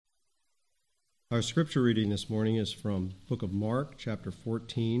Our scripture reading this morning is from the book of Mark, chapter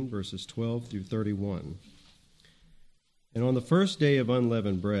 14, verses 12 through 31. And on the first day of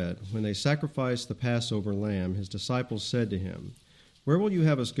unleavened bread, when they sacrificed the Passover lamb, his disciples said to him, "Where will you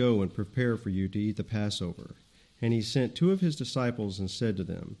have us go and prepare for you to eat the Passover?" And he sent two of his disciples and said to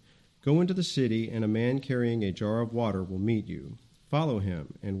them, "Go into the city, and a man carrying a jar of water will meet you. Follow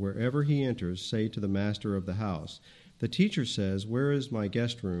him, and wherever he enters, say to the master of the house, 'The teacher says, where is my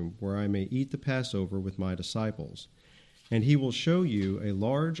guest room, where I may eat the Passover with my disciples?' And he will show you a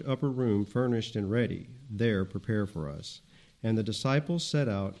large upper room furnished and ready. There prepare for us." And the disciples set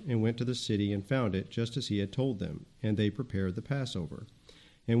out and went to the city and found it just as he had told them, and they prepared the Passover.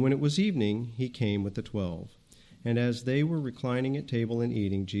 And when it was evening, he came with the 12. And as they were reclining at table and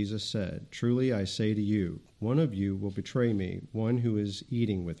eating, Jesus said, "Truly I say to you, one of you will betray me, one who is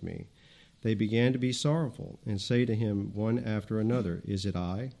eating with me." They began to be sorrowful and say to him one after another, "Is it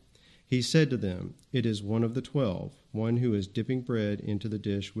I?" He said to them, "It is one of the 12, one who is dipping bread into the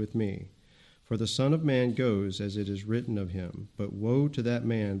dish with me. For the Son of Man goes as it is written of him, but woe to that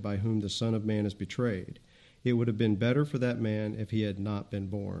man by whom the Son of Man is betrayed. It would have been better for that man if he had not been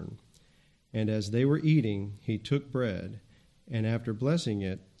born." And as they were eating, he took bread, and after blessing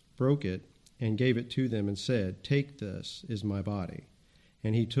it, broke it, and gave it to them, and said, "Take, this is my body."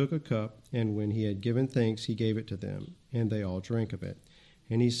 And he took a cup, and when he had given thanks, he gave it to them, and they all drank of it.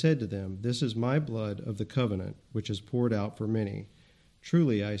 And he said to them, "This is my blood of the covenant, which is poured out for many.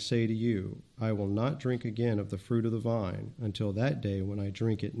 Truly I say to you, I will not drink again of the fruit of the vine until that day when I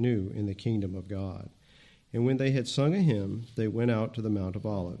drink it new in the kingdom of God." And when they had sung a hymn, they went out to the Mount of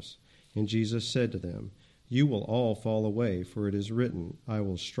Olives. And Jesus said to them, "You will all fall away, for it is written, I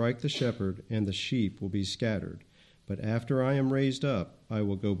will strike the shepherd, and the sheep will be scattered. But after I am raised up, I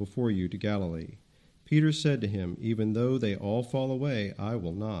will go before you to Galilee." Peter said to him, "Even though they all fall away, I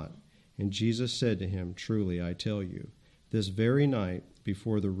will not." And Jesus said to him, "Truly I tell you, this very night,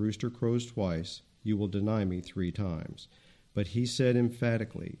 before the rooster crows twice, you will deny me 3 times. But he said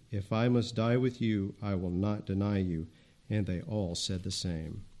emphatically, "If I must die with you, I will not deny you." And they all said the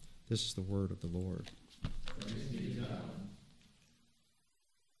same. This is the word of the Lord.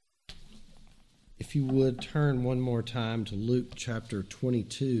 If you would turn one more time to Luke chapter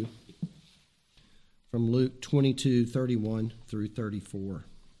 22, from Luke 22:31 through 34.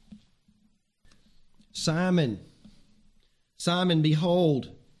 Simon, Simon, behold,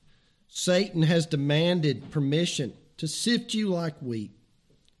 Satan has demanded permission to sift you like wheat,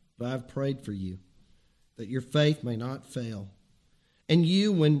 but I have prayed for you, that your faith may not fail. And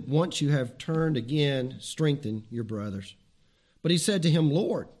you, when once you have turned again, strengthen your brothers. But he said to him,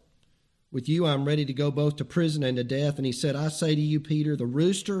 "Lord, with you I am ready to go both to prison and to death." And he said, "I say to you, Peter, the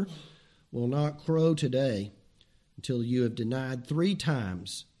rooster will not crow today until you have denied 3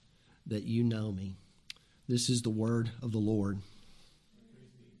 times that you know me." This is the word of the Lord.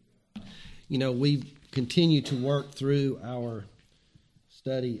 You know, we continue to work through our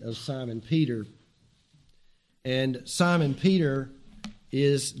study of Simon Peter. And Simon Peter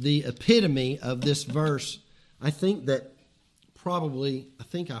is the epitome of this verse. I think I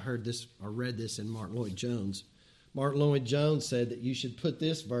heard this or read this in Martin Lloyd-Jones. Martin Lloyd-Jones said that you should put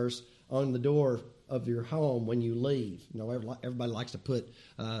this verse on the door of your home when you leave. You know, everybody likes to put,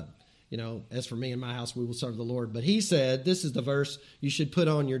 as for me and my house, we will serve the Lord. But he said, this is the verse you should put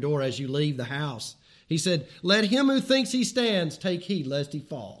on your door as you leave the house. He said, "Let him who thinks he stands take heed lest he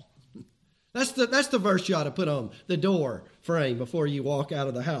fall." That's the verse you ought to put on the door frame before you walk out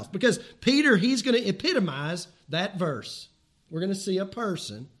of the house. Because Peter, he's going to epitomize that verse. We're going to see a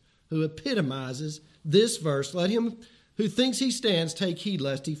person who epitomizes this verse. "Let him who thinks he stands take heed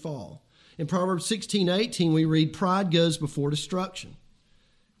lest he fall." In Proverbs 16:18, we read, "Pride goes before destruction."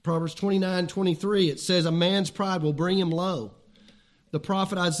 Proverbs 29:23, it says, "A man's pride will bring him low." The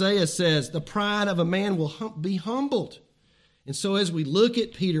prophet Isaiah says, "The pride of a man will be humbled." And so as we look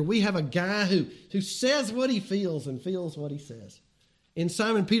at Peter, we have a guy who says what he feels and feels what he says. In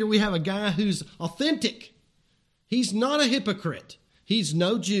Simon Peter, we have a guy who's authentic. He's not a hypocrite. He's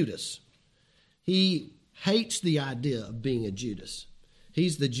no Judas. He hates the idea of being a Judas.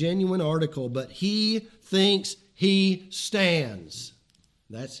 He's the genuine article, but he thinks he stands.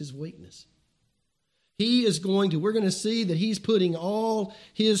 That's his weakness. We're going to see that he's putting all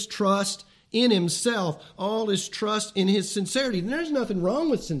his trust in himself, all his trust in his sincerity. And there's nothing wrong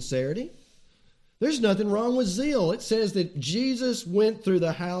with sincerity. There's nothing wrong with zeal. It says that Jesus went through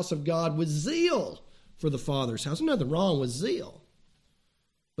the house of God with zeal for the Father's house. There's nothing wrong with zeal.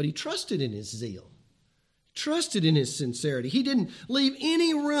 But he trusted in his zeal. He trusted in his sincerity. He didn't leave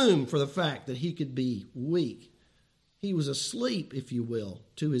any room for the fact that he could be weak. He was asleep, if you will,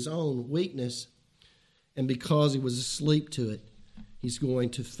 to his own weakness And because he was asleep to it, he's going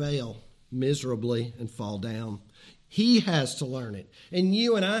to fail miserably and fall down. He has to learn it. And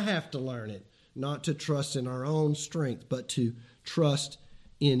you and I have to learn it. Not to trust in our own strength, but to trust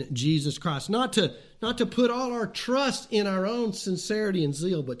in Jesus Christ. Not to put all our trust in our own sincerity and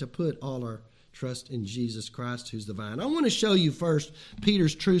zeal, but to put all our trust in Jesus Christ, who's the vine. I want to show you first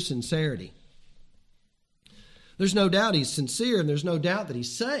Peter's true sincerity. There's no doubt he's sincere, and there's no doubt that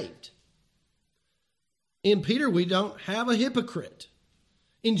he's saved. In Peter, we don't have a hypocrite.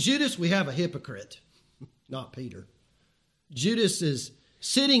 In Judas, we have a hypocrite, not Peter. Judas is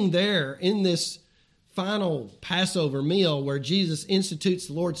sitting there in this final Passover meal where Jesus institutes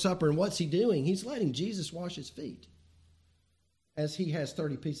the Lord's Supper, and what's he doing? He's letting Jesus wash his feet, as he has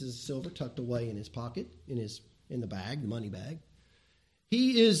 30 pieces of silver tucked away in his pocket, in the bag, the money bag.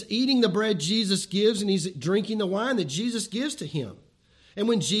 He is eating the bread Jesus gives, and he's drinking the wine that Jesus gives to him. And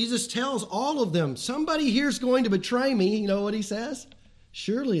when Jesus tells all of them, somebody here's going to betray me, you know what he says?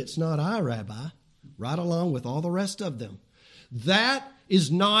 Surely it's not I, Rabbi, right along with all the rest of them. That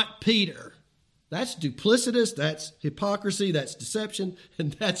is not Peter. That's duplicitous, that's hypocrisy, that's deception,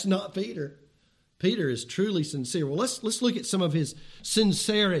 and that's not Peter. Peter is truly sincere. Well, let's look at some of his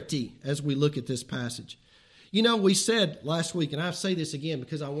sincerity as we look at this passage. You know, we said last week, and I say this again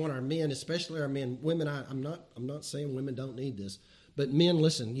because I want our men, especially our men, women, I'm not saying women don't need this, but men,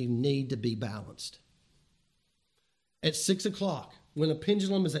 listen, you need to be balanced. At 6 o'clock, when the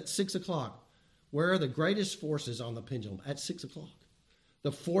pendulum is at 6 o'clock, where are the greatest forces on the pendulum? At 6 o'clock.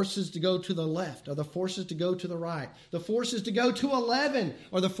 The forces to go to the left or the forces to go to the right. The forces to go to 11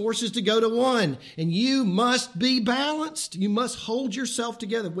 or the forces to go to 1. And you must be balanced. You must hold yourself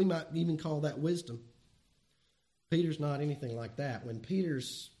together. We might even call that wisdom. Peter's not anything like that. When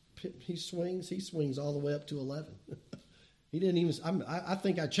he swings all the way up to 11. He didn't even. I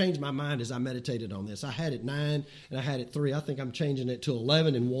think I changed my mind as I meditated on this. I had it 9 and I had it 3. I think I'm changing it to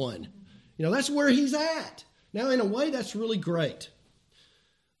 11 and 1. You know, that's where he's at. Now, in a way, that's really great.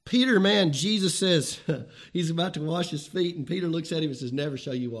 Peter, man, Jesus says he's about to wash his feet, and Peter looks at him and says, "Never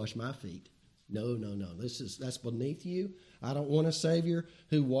shall you wash my feet." No. That's beneath you. I don't want a Savior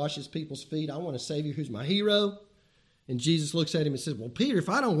who washes people's feet. I want a Savior who's my hero. And Jesus looks at him and says, "Well, Peter, if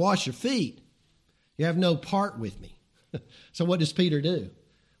I don't wash your feet, you have no part with me." So what does Peter do?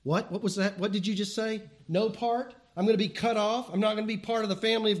 What was that? What did you just say? No part? I'm going to be cut off. I'm not going to be part of the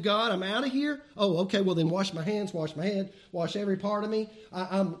family of God. I'm out of here. Oh, okay. Well, then wash my hands, wash my head, wash every part of me.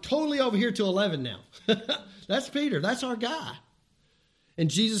 I'm totally over here to 11 now. That's Peter. That's our guy. And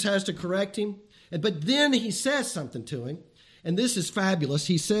Jesus has to correct him. But then he says something to him. And this is fabulous.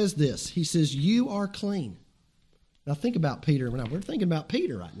 He says this. He says, "You are clean." Now think about Peter. We're thinking about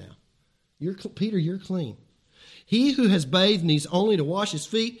Peter right now. Peter, you're clean. "He who has bathed needs only to wash his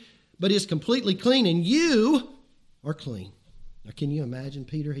feet, but is completely clean, and you are clean." Now, can you imagine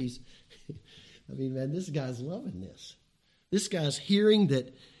Peter? Man, this guy's loving this. This guy's hearing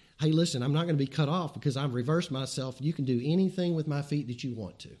that, hey, listen, I'm not going to be cut off because I've reversed myself. You can do anything with my feet that you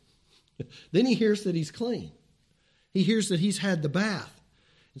want to. Then he hears that he's clean. He hears that he's had the bath.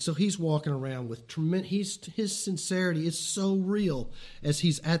 And so he's walking around with tremendous, his sincerity is so real as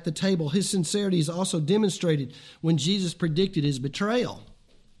he's at the table. His sincerity is also demonstrated when Jesus predicted his betrayal.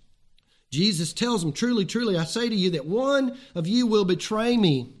 Jesus tells him, "Truly, truly, I say to you that one of you will betray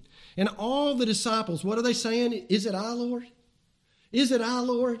me." And all the disciples, what are they saying? "Is it I, Lord? Is it I,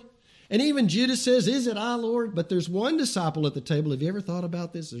 Lord?" And even Judas says, "Is it I, Lord?" But there's one disciple at the table. Have you ever thought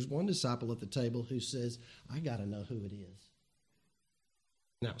about this? There's one disciple at the table who says, "I got to know who it is."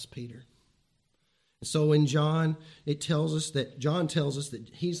 And that was Peter. So in John tells us that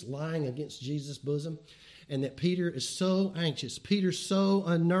he's lying against Jesus' bosom, and that Peter is so anxious. Peter's so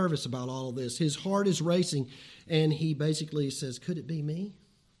unnervous about all of this. His heart is racing, and he basically says, "Could it be me?"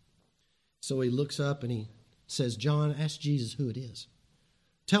 So he looks up and he says, "John, ask Jesus who it is.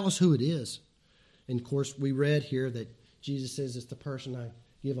 Tell us who it is." And of course, we read here that Jesus says it's the person I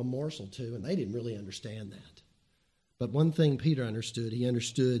give a morsel to, and they didn't really understand that. But one thing Peter understood, he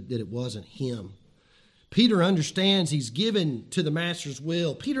understood that it wasn't him. Peter understands he's given to the Master's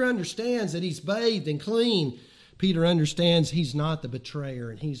will. Peter understands that he's bathed and clean. Peter understands he's not the betrayer,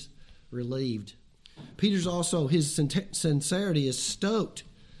 and he's relieved. Peter's also, his sincerity is stoked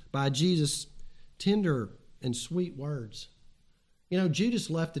by Jesus' tender and sweet words. You know, Judas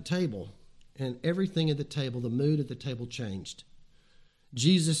left the table, and everything at the table, the mood at the table changed.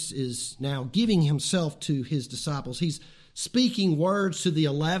 Jesus is now giving himself to his disciples. He's speaking words to the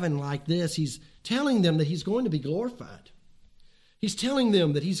 11 like this. He's telling them that he's going to be glorified. He's telling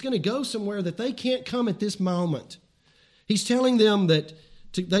them that he's going to go somewhere that they can't come at this moment. He's telling them that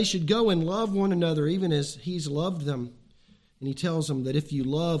They should go and love one another even as he's loved them. And he tells them that if you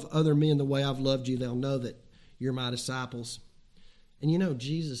love other men the way I've loved you, they'll know that you're my disciples. And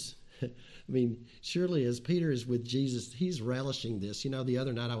Jesus, surely as Peter is with Jesus, he's relishing this. The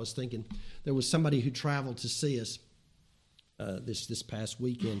other night I was thinking there was somebody who traveled to see us this past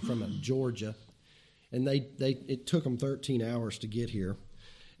weekend from Georgia. And it took them 13 hours to get here.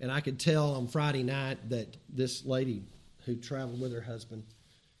 And I could tell on Friday night that this lady who traveled with her husband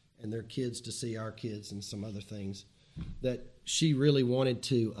and their kids to see our kids and some other things, that she really wanted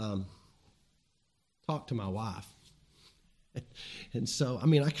to talk to my wife. And so,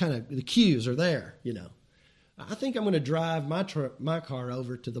 the cues are there, I think I'm going to drive my car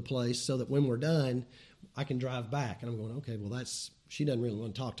over to the place so that when we're done, I can drive back. And I'm going, okay, well, she doesn't really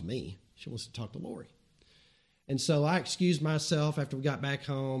want to talk to me. She wants to talk to Lori. And so I excused myself after we got back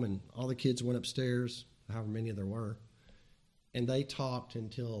home, and all the kids went upstairs, however many there were. And they talked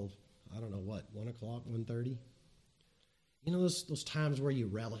until, 1 o'clock, 1:30. Those times where you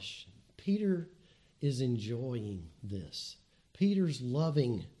relish. Peter is enjoying this. Peter's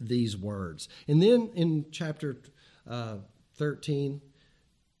loving these words. And then in chapter 13,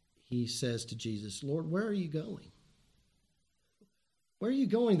 he says to Jesus, Lord, where are you going? Where are you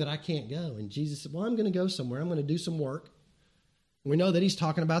going that I can't go? And Jesus said, well, I'm going to go somewhere. I'm going to do some work. We know that he's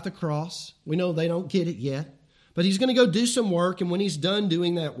talking about the cross. We know they don't get it yet. But he's going to go do some work, and when he's done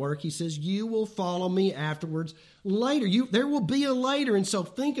doing that work, he says, you will follow me afterwards later. There will be a later. And so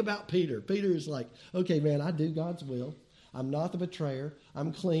think about Peter. Peter is like, okay, man, I do God's will. I'm not the betrayer.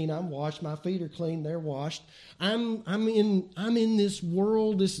 I'm clean. I'm washed. My feet are clean. They're washed. I'm in this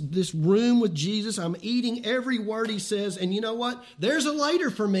world, this room with Jesus. I'm eating every word he says. And you know what? There's a later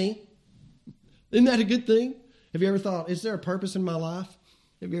for me. Isn't that a good thing? Have you ever thought, is there a purpose in my life?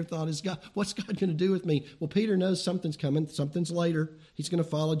 Have you ever thought, what's God going to do with me? Well, Peter knows something's coming. Something's later. He's going to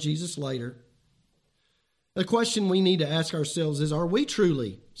follow Jesus later. The question we need to ask ourselves is, are we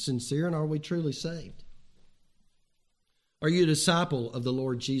truly sincere and are we truly saved? Are you a disciple of the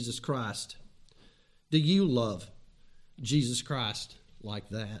Lord Jesus Christ? Do you love Jesus Christ like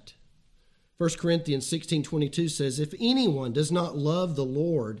that? 1 Corinthians 16:22 says, if anyone does not love the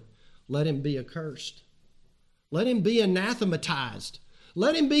Lord, let him be accursed. Let him be anathematized.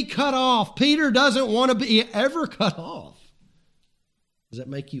 Let him be cut off. Peter doesn't want to be ever cut off. Does that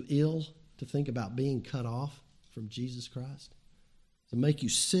make you ill to think about being cut off from Jesus Christ? Does it make you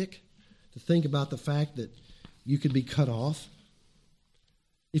sick to think about the fact that you could be cut off?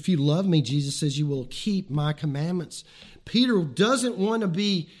 If you love me, Jesus says, you will keep my commandments. Peter doesn't want to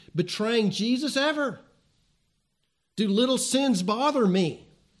be betraying Jesus ever. Do little sins bother me?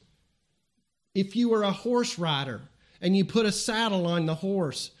 If you were a horse rider and you put a saddle on the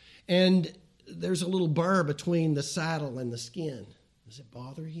horse and there's a little burr between the saddle and the skin, does it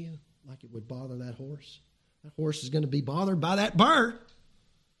bother you like it would bother that horse? That horse is going to be bothered by that burr.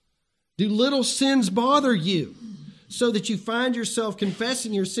 Do little sins bother you so that you find yourself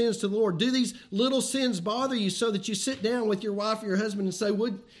confessing your sins to the Lord? Do these little sins bother you so that you sit down with your wife or your husband and say,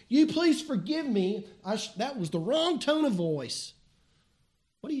 would you please forgive me? That was the wrong tone of voice.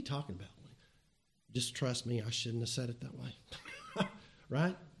 What are you talking about? Just trust me, I shouldn't have said it that way.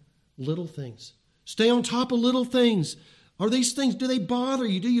 Right? Little things. Stay on top of little things. Are these things, do they bother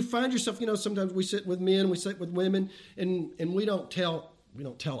you? Do you find yourself, sometimes we sit with men, we sit with women, and we don't tell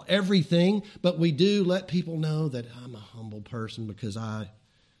everything, but we do let people know that I'm a humble person because I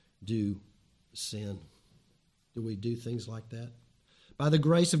do sin. Do we do things like that? By the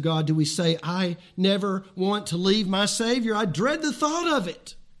grace of God, do we say, I never want to leave my Savior? I dread the thought of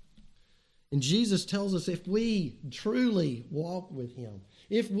it. And Jesus tells us if we truly walk with him,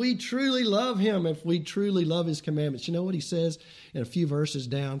 if we truly love him, if we truly love his commandments, you know what he says in a few verses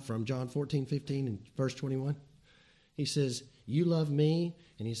down from John 14:15 and verse 21? He says, you love me,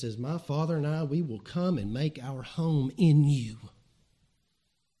 and he says, my Father and I, we will come and make our home in you.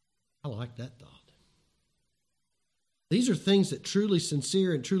 I like that thought. These are things that truly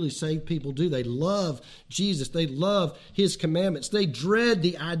sincere and truly saved people do. They love Jesus. They love his commandments. They dread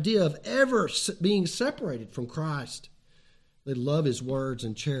the idea of ever being separated from Christ. They love his words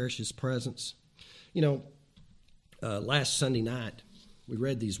and cherish his presence. Last Sunday night, we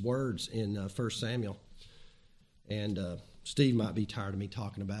read these words in 1 Samuel. And Steve might be tired of me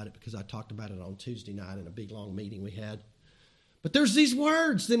talking about it because I talked about it on Tuesday night in a big, long meeting we had. But there's these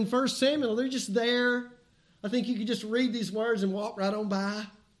words in 1 Samuel. They're just there. I think you could just read these words and walk right on by,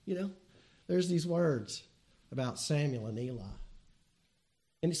 There's these words about Samuel and Eli.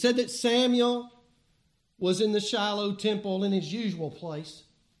 And it said that Samuel was in the Shiloh temple in his usual place.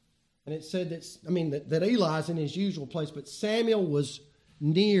 And it said that Eli's in his usual place, but Samuel was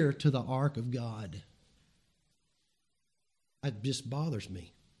near to the ark of God. It just bothers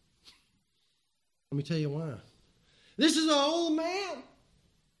me. Let me tell you why. This is an old man.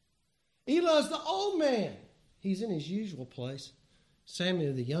 Eli's the old man. He's in his usual place.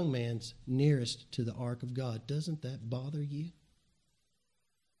 Samuel, the young man's nearest to the ark of God. Doesn't that bother you?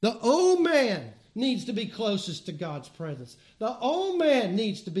 The old man needs to be closest to God's presence. The old man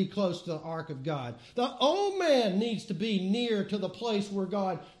needs to be close to the ark of God. The old man needs to be near to the place where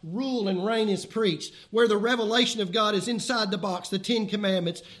God rule and reign is preached, where the revelation of God is inside the box, the 10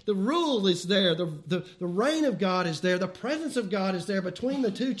 Commandments. The rule is there. The reign of God is there. The presence of God is there. Between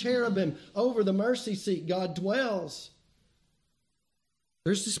the two cherubim over the mercy seat, God dwells.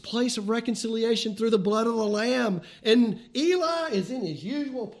 There's this place of reconciliation through the blood of the Lamb. And Eli is in his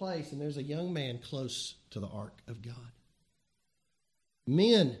usual place, and there's a young man close to the ark of God.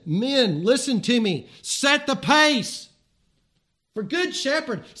 Men, listen to me. Set the pace. For Good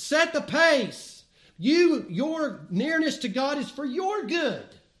Shepherd, set the pace. Your nearness to God is for your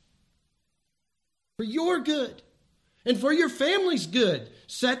good. For your good. And for your family's good.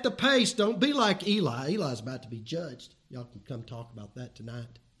 Set the pace. Don't be like Eli. Eli's about to be judged. Y'all can come talk about that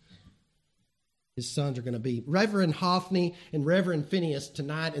tonight. His sons are going to be Reverend Hophni and Reverend Phineas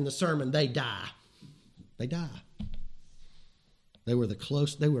tonight in the sermon. They die. They die. They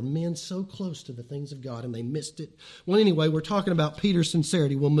were men so close to the things of God, and they missed it. Well, anyway, we're talking about Peter's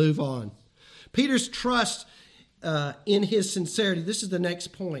sincerity. We'll move on. Peter's trust in his sincerity. This is the next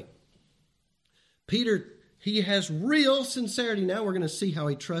point. Peter, he has real sincerity. Now we're going to see how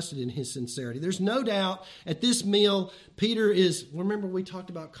he trusted in his sincerity. There's no doubt at this meal, Peter is, remember we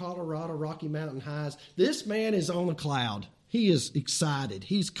talked about Colorado, Rocky Mountain highs. This man is on a cloud. He is excited.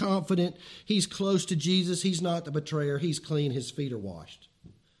 He's confident. He's close to Jesus. He's not the betrayer. He's clean. His feet are washed.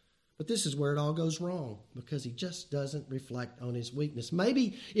 But this is where it all goes wrong, because he just doesn't reflect on his weakness.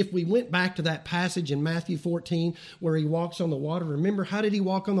 Maybe if we went back to that passage in Matthew 14 where he walks on the water, remember, how did he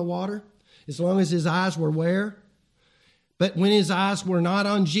walk on the water? As long as his eyes were where? But when his eyes were not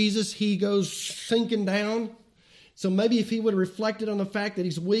on Jesus, he goes sinking down. So maybe if he would have reflected on the fact that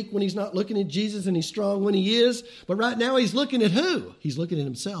he's weak when he's not looking at Jesus and he's strong when he is. But right now he's looking at who? He's looking at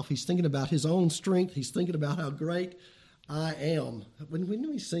himself. He's thinking about his own strength. He's thinking about how great I am. When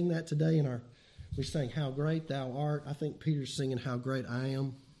we sing that today we sang How Great Thou Art. I think Peter's singing How Great I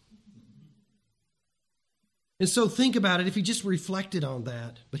Am. And so think about it, if he just reflected on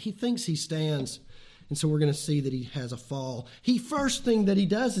that. But he thinks he stands, and so we're going to see that he has a fall. First thing that he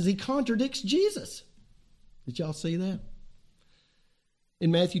does is he contradicts Jesus. Did y'all see that?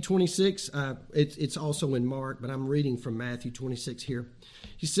 In Matthew 26, it's also in Mark, but I'm reading from Matthew 26 here.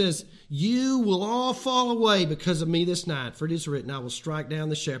 He says, "You will all fall away because of me this night, for it is written, I will strike down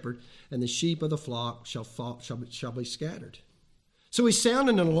the shepherd, and the sheep of the flock shall be scattered." So he's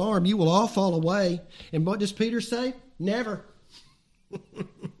sounding an alarm. You will all fall away. And what does Peter say? Never.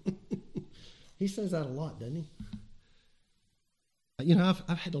 He says that a lot, doesn't he? You know,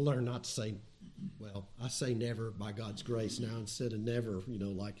 I've had to learn not to say, well, I say never by God's grace now instead of never,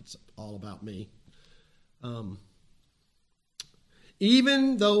 like it's all about me.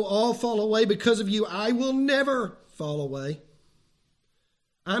 Even though all fall away because of you, I will never fall away.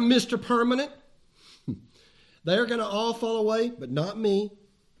 I'm Mr. Permanent. They're going to all fall away, but not me.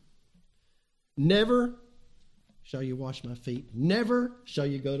 Never shall you wash my feet. Never shall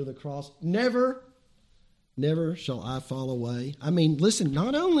you go to the cross. Never shall I fall away. I mean, listen,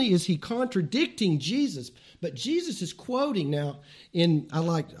 not only is he contradicting Jesus, but Jesus is quoting now. I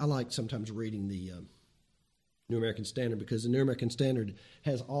like sometimes reading the New American Standard, because the New American Standard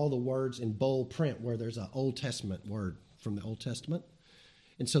has all the words in bold print where there's an Old Testament word from the Old Testament.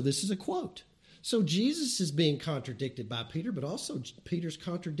 And so this is a quote. So Jesus is being contradicted by Peter, but also Peter's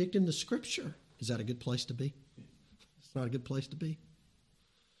contradicting the Scripture. Is that a good place to be? It's not a good place to be.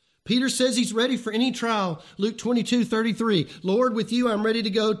 Peter says he's ready for any trial. Luke 22:33. Lord, with you I'm ready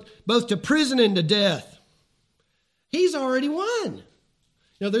to go both to prison and to death. He's already won.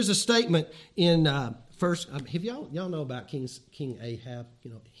 There's a statement in have y'all know about King Ahab?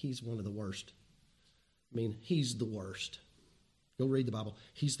 He's one of the worst. I mean, he's the worst. Go read the Bible.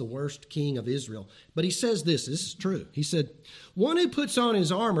 He's the worst king of Israel. But he says this is true. He said, one who puts on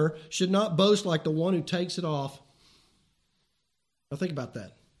his armor should not boast like the one who takes it off. Now think about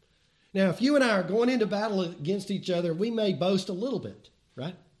that. Now, if you and I are going into battle against each other, we may boast a little bit,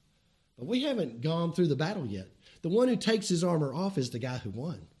 right? But we haven't gone through the battle yet. The one who takes his armor off is the guy who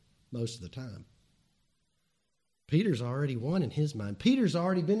won most of the time. Peter's already won in his mind. Peter's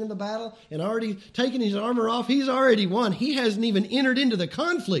already been in the battle and already taken his armor off. He's already won. He hasn't even entered into the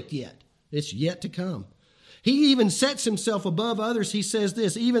conflict yet. It's yet to come. He even sets himself above others. He says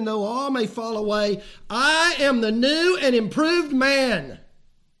this, even though all may fall away, I am the new and improved man.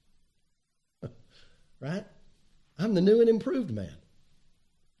 Right? I'm the new and improved man.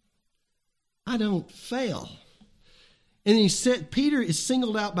 I don't fail. And he said, Peter is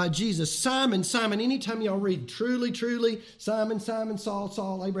singled out by Jesus. Simon, Simon, anytime y'all read truly, truly, Simon, Simon, Saul,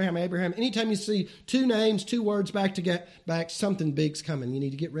 Saul, Abraham, Abraham, anytime you see two names, two words back to get back, something big's coming. You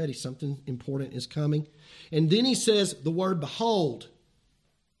need to get ready. Something important is coming. And then he says the word behold.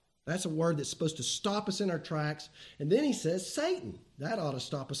 That's a word that's supposed to stop us in our tracks. And then he says Satan. That ought to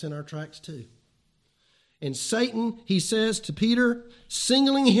stop us in our tracks too. And Satan, he says to Peter,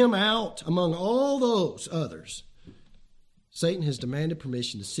 singling him out among all those others, Satan has demanded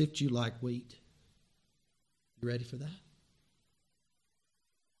permission to sift you like wheat. You ready for that?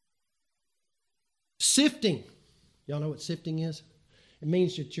 Sifting. Y'all know what sifting is? It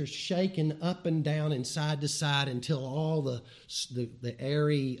means that you're shaken up and down and side to side until all the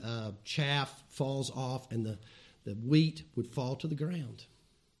airy chaff falls off and the wheat would fall to the ground.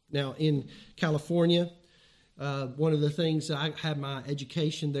 Now, in California, one of the things, I had my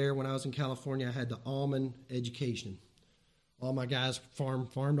education there when I was in California, I had the almond education. All my guys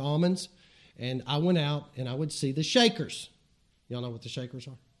farmed almonds, and I went out and I would see the shakers. Y'all know what the shakers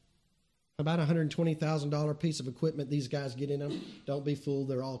are? About $120,000 piece of equipment these guys get in them. Don't be fooled,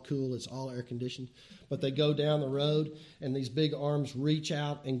 they're all cool, it's all air conditioned. But they go down the road, and these big arms reach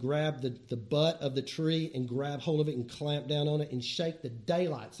out and grab the butt of the tree and grab hold of it and clamp down on it and shake the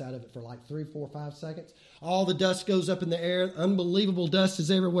daylights out of it for like 3, 4, 5 seconds. All the dust goes up in the air, unbelievable dust is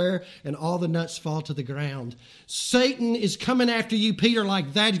everywhere, and all the nuts fall to the ground. Satan is coming after you, Peter,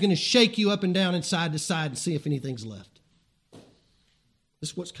 like that. He's going to shake you up and down and side to side and see if anything's left.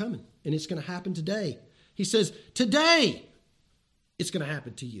 This is what's coming, and it's going to happen today. He says, today it's going to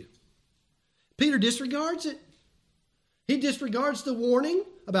happen to you. Peter disregards it. He disregards the warning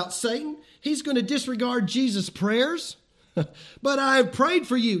about Satan. He's going to disregard Jesus' prayers. But I have prayed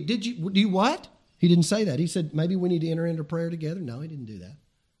for you. Do you what? He didn't say that. He said, maybe we need to enter into prayer together. No, he didn't do that.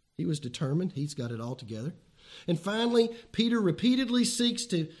 He was determined. He's got it all together. And finally, Peter repeatedly seeks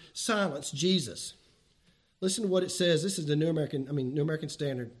to silence Jesus. Listen to what it says. This is the New American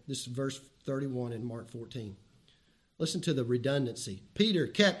Standard. This is verse 31 in Mark 14. Listen to the redundancy. Peter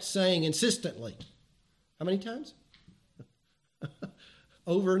kept saying insistently. How many times?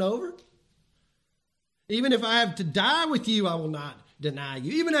 Over and over. Even if I have to die with you, I will not deny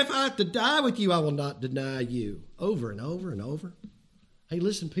you. Even if I have to die with you, I will not deny you. Over and over and over. Hey,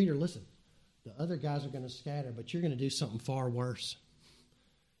 listen, Peter, listen. The other guys are going to scatter, but you're going to do something far worse.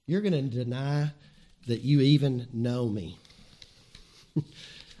 You're going to deny that you even know me.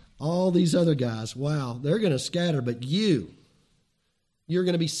 All these other guys, wow, they're going to scatter, but you're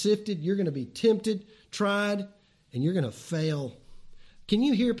going to be sifted, you're going to be tempted, tried, and you're going to fail. Can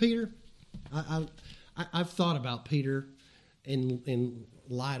you hear Peter? I've thought about Peter in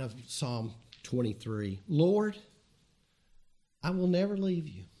light of Psalm 23. Lord, I will never leave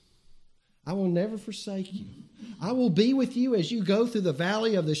you. I will never forsake you. I will be with you as you go through the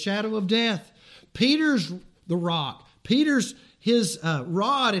valley of the shadow of death. Peter's the rock. Peter's his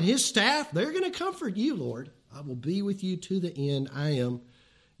rod and his staff, they're going to comfort you, Lord. I will be with you to the end. I am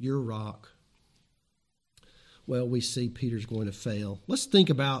your rock. Well, we see Peter's going to fail. Let's think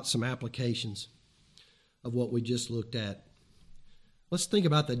about some applications of what we just looked at. Let's think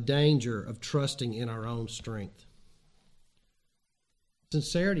about the danger of trusting in our own strength.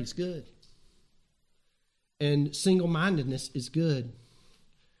 Sincerity is good. And single-mindedness is good.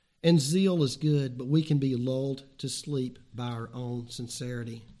 And zeal is good, but we can be lulled to sleep by our own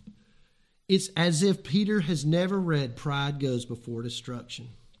sincerity. It's as if Peter has never read Pride Goes Before Destruction.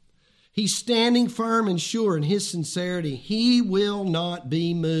 He's standing firm and sure in his sincerity. He will not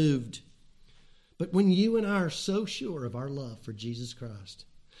be moved. But when you and I are so sure of our love for Jesus Christ,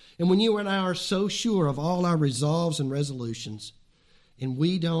 and when you and I are so sure of all our resolves and resolutions, and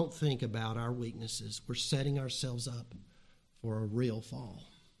we don't think about our weaknesses, we're setting ourselves up for a real fall.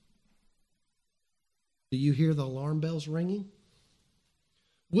 Do you hear the alarm bells ringing?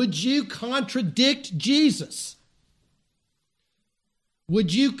 Would you contradict Jesus?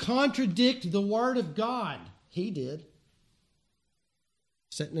 Would you contradict the Word of God? He did.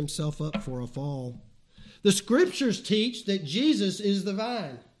 Setting himself up for a fall. The Scriptures teach that Jesus is the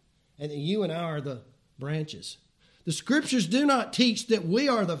vine and that you and I are the branches. The Scriptures do not teach that we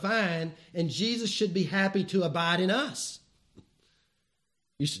are the vine and Jesus should be happy to abide in us.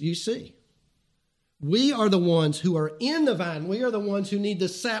 You see. We are the ones who are in the vine. We are the ones who need the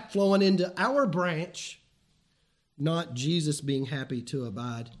sap flowing into our branch, not Jesus being happy to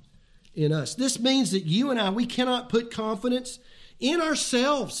abide in us. This means that you and I, we cannot put confidence in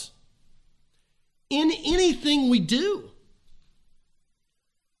ourselves, in anything we do.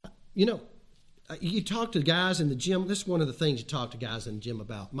 You know, you talk to guys in the gym. This is one of the things you talk to guys in the gym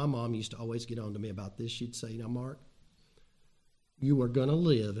about. My mom used to always get on to me about this. She'd say, now, Mark, you are going to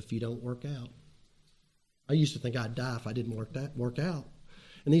live if you don't work out. I used to think I'd die if I didn't work out.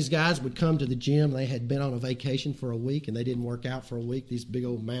 And these guys would come to the gym. They had been on a vacation for a week, and they didn't work out for a week, these big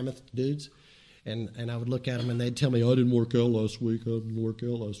old mammoth dudes. And I would look at them, and they'd tell me, I didn't work out last week.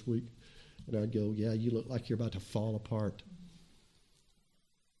 And I'd go, yeah, you look like you're about to fall apart.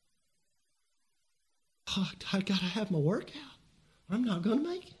 Oh, I got to have my workout. I'm not going to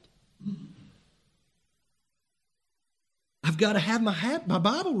make it. I've got to have my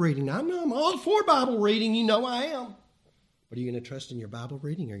Bible reading. I'm all for Bible reading. You know I am. But are you going to trust in your Bible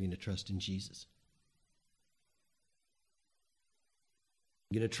reading, or are you going to trust in Jesus?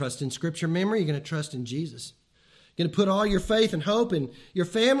 You're going to trust in Scripture memory, you're going to trust in Jesus. You're going to put all your faith and hope in your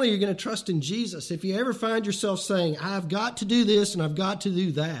family, you're going to trust in Jesus. If you ever find yourself saying, I've got to do this and I've got to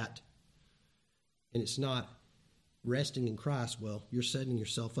do that, and it's not resting in Christ, well, you're setting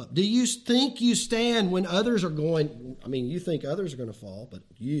yourself up. Do you think you stand when others are going? I mean, you think others are going to fall, but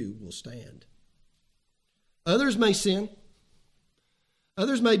you will stand. Others may sin.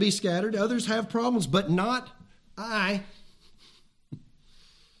 Others may be scattered. Others have problems, but not I.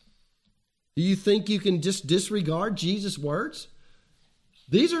 Do you think you can just disregard Jesus' words?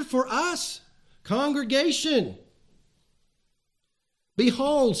 These are for us, congregation.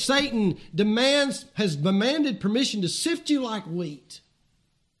 Behold, Satan has demanded permission to sift you like wheat.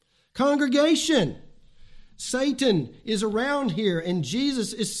 Congregation, Satan is around here, and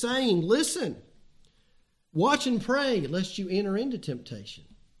Jesus is saying, listen, watch and pray lest you enter into temptation.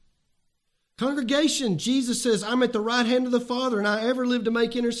 Congregation, Jesus says, I'm at the right hand of the Father, and I ever live to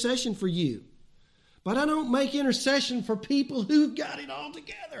make intercession for you. But I don't make intercession for people who've got it all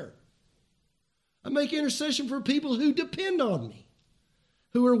together. I make intercession for people who depend on me,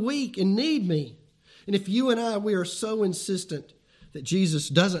 who are weak and need me. And if you and I, we are so insistent that Jesus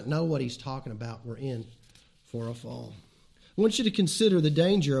doesn't know what he's talking about, we're in for a fall. I want you to consider the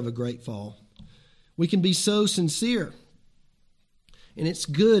danger of a great fall. We can be so sincere, and it's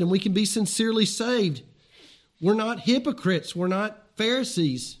good, and we can be sincerely saved. We're not hypocrites. We're not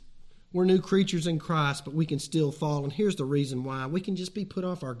Pharisees. We're new creatures in Christ, but we can still fall. And here's the reason why. We can just be put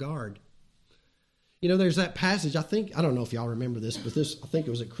off our guard. You know, there's that passage, I don't know if y'all remember this, but I think it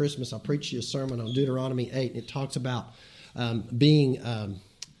was at Christmas. I preached you a sermon on Deuteronomy 8, and it talks about going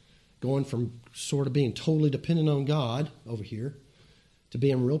from sort of being totally dependent on God over here to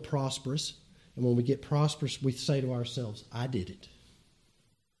being real prosperous. And when we get prosperous, we say to ourselves, I did it.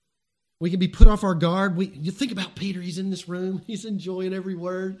 We can be put off our guard. You think about Peter, he's in this room, he's enjoying every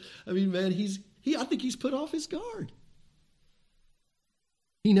word. I mean, man, I think he's put off his guard.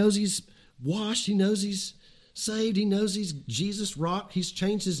 He knows he's washed, he knows he's saved, he knows he's Jesus rock, he's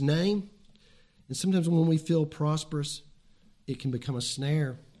changed his name. And sometimes when we feel prosperous, it can become a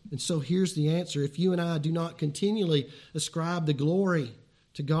snare. And so here's the answer. If you and I do not continually ascribe the glory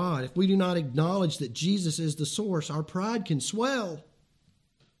to God, if we do not acknowledge that Jesus is the source, our pride can swell.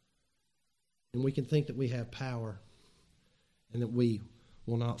 And we can think that we have power and that we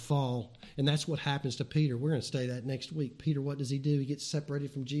will not fall. And that's what happens to Peter. We're going to study that next week. Peter, what does he do? He gets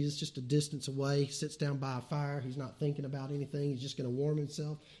separated from Jesus just a distance away. He sits down by a fire. He's not thinking about anything. He's just going to warm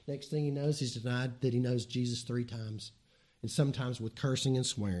himself. Next thing he knows, he's denied that he knows Jesus 3 times, and sometimes with cursing and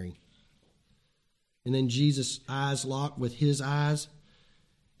swearing. And then Jesus' eyes lock with his eyes,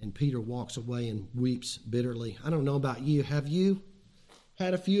 and Peter walks away and weeps bitterly. I don't know about you. Have you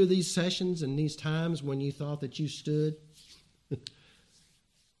had a few of these sessions and these times when you thought that you stood?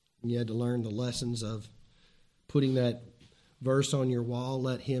 You had to learn the lessons of putting that verse on your wall,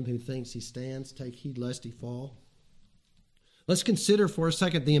 let him who thinks he stands take heed lest he fall. Let's consider for a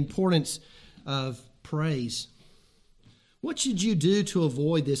second the importance of praise. What should you do to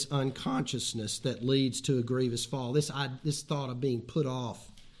avoid this unconsciousness that leads to a grievous fall, this thought of being put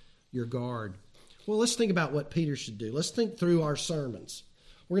off your guard? Well, let's think about what Peter should do. Let's think through our sermons.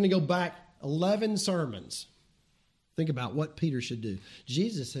 We're going to go back 11 sermons. Think about what Peter should do.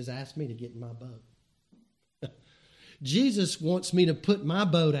 Jesus has asked me to get in my boat. Jesus wants me to put my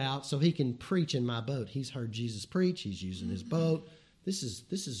boat out so he can preach in my boat. He's heard Jesus preach. He's using his boat. This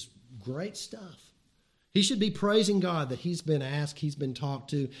is great stuff. He should be praising God that he's been asked, he's been talked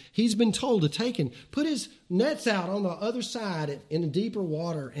to. He's been told to take and put his nets out on the other side in the deeper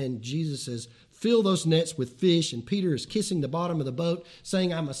water. And Jesus says, fill those nets with fish. And Peter is kissing the bottom of the boat,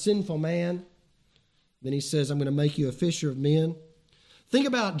 saying, I'm a sinful man. Then he says, I'm going to make you a fisher of men. Think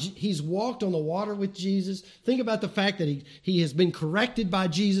about he's walked on the water with Jesus. Think about the fact that he has been corrected by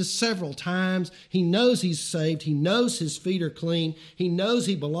Jesus several times. He knows he's saved. He knows his feet are clean. He knows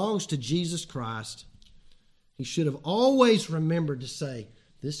he belongs to Jesus Christ. He should have always remembered to say,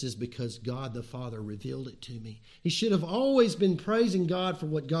 this is because God the Father revealed it to me. He should have always been praising God for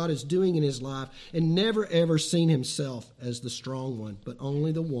what God is doing in his life and never ever seen himself as the strong one, but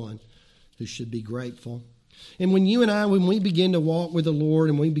only the one who should be grateful. And when you and I, when we begin to walk with the Lord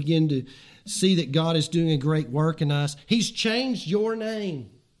and we begin to see that God is doing a great work in us, he's changed your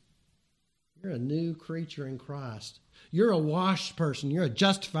name. You're a new creature in Christ. You're a washed person. You're a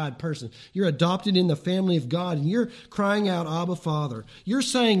justified person. You're adopted in the family of God, and you're crying out, Abba, Father. You're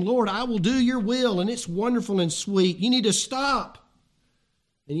saying, Lord, I will do your will, and it's wonderful and sweet. You need to stop,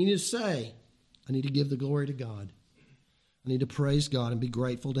 and you need to say, I need to give the glory to God. I need to praise God and be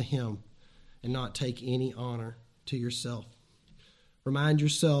grateful to him and not take any honor to yourself. Remind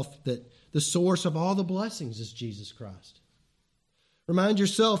yourself that the source of all the blessings is Jesus Christ. Remind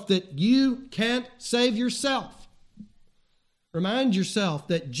yourself that you can't save yourself. Remind yourself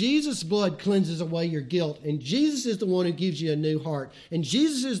that Jesus' blood cleanses away your guilt, and Jesus is the one who gives you a new heart. And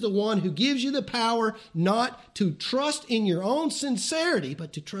Jesus is the one who gives you the power not to trust in your own sincerity,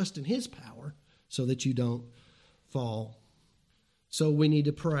 but to trust in his power so that you don't fall. So we need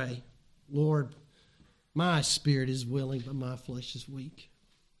to pray, Lord, my spirit is willing, but my flesh is weak.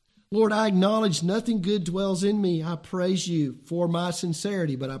 Lord, I acknowledge nothing good dwells in me. I praise you for my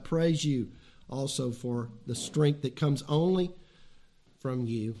sincerity, but I praise you also for the strength that comes only from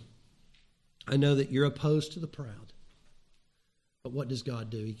you. I know that you're opposed to the proud. But what does God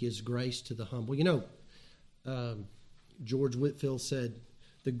do? He gives grace to the humble. You know, George Whitefield said,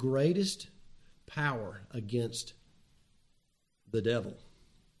 the greatest power against the devil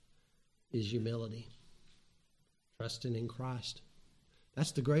is humility, trusting in Christ.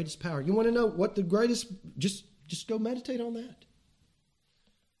 That's the greatest power. You want to know what the greatest, just go meditate on that.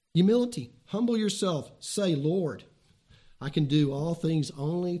 Humility. Humble yourself. Say, Lord, I can do all things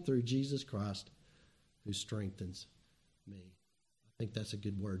only through Jesus Christ who strengthens me. I think that's a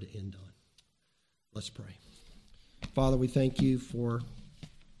good word to end on. Let's pray. Father, we thank you for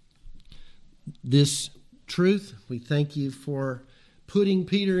this truth. We thank you for putting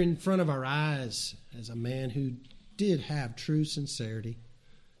Peter in front of our eyes as a man who did have true sincerity.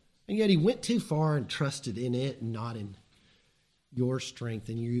 And yet he went too far and trusted in it and not in your strength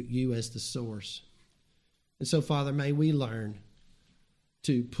and you as the source. And so, Father, may we learn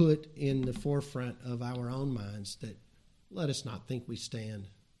to put in the forefront of our own minds that let us not think we stand,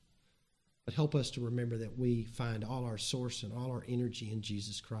 but help us to remember that we find all our source and all our energy in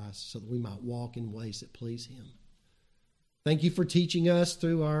Jesus Christ so that we might walk in ways that please him. Thank you for teaching us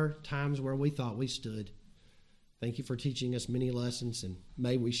through our times where we thought we stood. Thank you for teaching us many lessons, and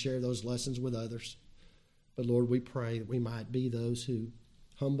may we share those lessons with others. But Lord, we pray that we might be those who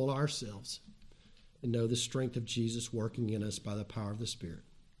humble ourselves and know the strength of Jesus working in us by the power of the Spirit.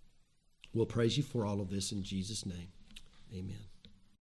 We'll praise you for all of this in Jesus' name. Amen.